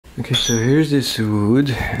Okay, so here's this wood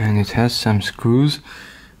and it has some screws,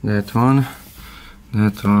 that one,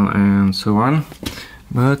 and so on.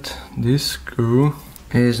 But this screw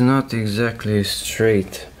is not exactly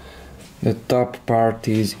straight. The top part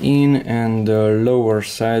is in and the lower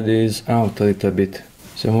side is out a little bit.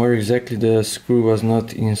 So more exactly, the screw was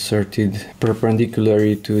not inserted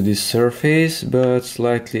perpendicularly to the surface, but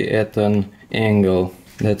slightly at an angle.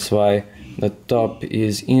 That's why the top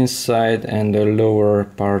is inside and the lower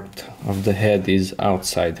part of the head is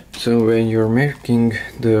outside. So when you're making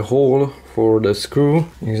the hole for the screw,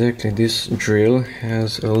 exactly this drill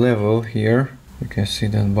has a level here. You can see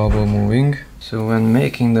that bubble moving. So when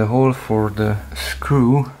making the hole for the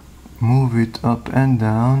screw, move it up and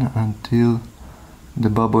down until the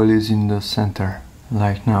bubble is in the center.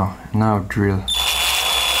 Like now. Now drill.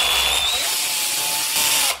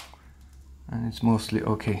 And it's mostly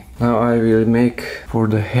okay. Now I will make for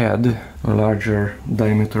the head a larger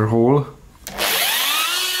diameter hole.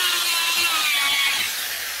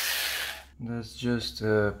 That's just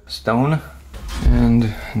a stone.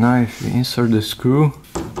 And now if we insert the screw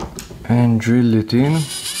and drill it in,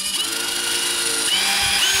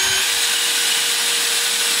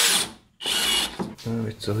 now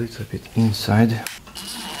it's a little bit inside,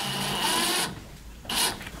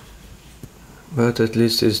 but at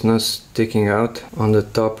least it's not sticking out on the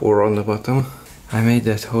top or on the bottom. I made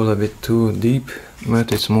that hole a bit too deep,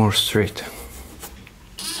 but it's more straight.